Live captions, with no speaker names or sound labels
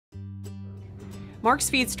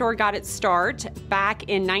Mark's Feed Store got its start back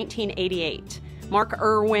in 1988. Mark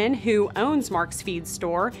Irwin, who owns Mark's Feed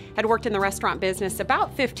Store, had worked in the restaurant business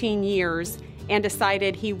about 15 years and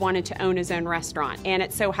decided he wanted to own his own restaurant. And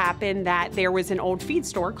it so happened that there was an old feed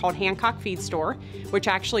store called Hancock Feed Store, which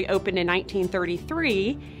actually opened in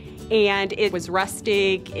 1933. And it was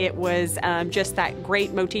rustic, it was just that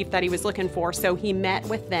great motif that he was looking for, so he met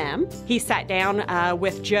with them. He sat down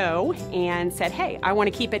with Joe and said, hey, I want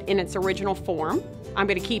to keep it in its original form. I'm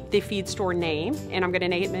going to keep the feed store name, and I'm going to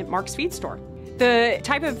name it Mark's Feed Store. The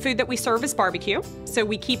type of food that we serve is barbecue, so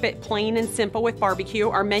we keep it plain and simple with barbecue.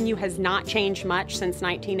 Our menu has not changed much since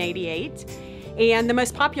 1988. And the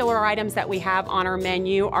most popular items that we have on our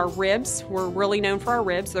menu are ribs. We're really known for our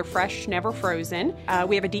ribs. They're fresh, never frozen.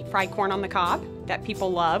 We have a deep fried corn on the cob that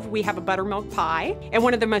people love. We have a buttermilk pie. And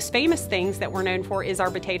one of the most famous things that we're known for is our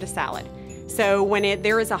potato salad. So when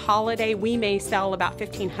there is a holiday, we may sell about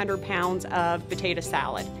 1,500 pounds of potato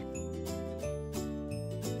salad.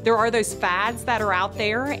 There are those fads that are out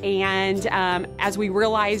there, and as we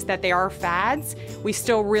realize that they are fads, we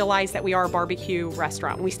still realize that we are a barbecue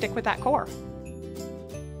restaurant, and we stick with that core.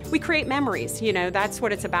 We create memories, you know, that's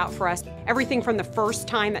what it's about for us. Everything from the first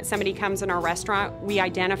time that somebody comes in our restaurant, we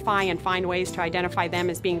identify and find ways to identify them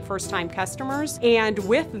as being first-time customers. And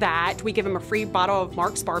with that, we give them a free bottle of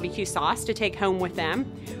Mark's barbecue sauce to take home with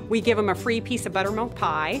them. We give them a free piece of buttermilk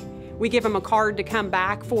pie. We give them a card to come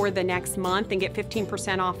back for the next month and get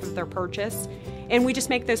 15% off of their purchase. And we just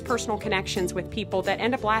make those personal connections with people that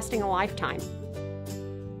end up lasting a lifetime.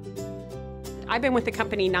 I've been with the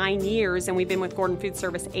company 9 years, and we've been with Gordon Food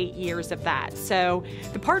Service 8 years of that. So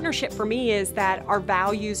the partnership for me is that our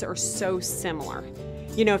values are so similar.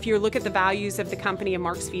 You know, if you look at the values of the company of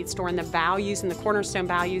Mark's Feed Store and the values and the cornerstone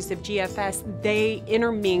values of GFS, they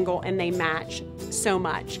intermingle and they match so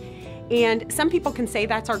much. And some people can say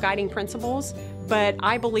that's our guiding principles, but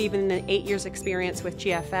I believe in the 8 years experience with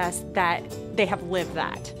GFS that they have lived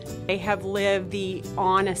that. They have lived the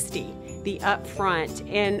honesty, the upfront,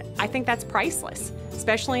 and I think that's priceless,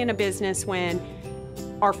 especially in a business when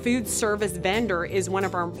our food service vendor is one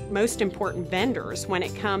of our most important vendors when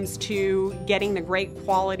it comes to getting the great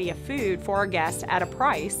quality of food for our guests at a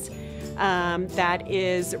price that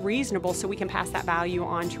is reasonable so we can pass that value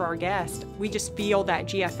on to our guests. We just feel that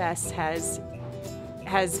GFS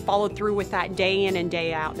has followed through with that day in and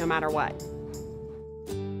day out, no matter what.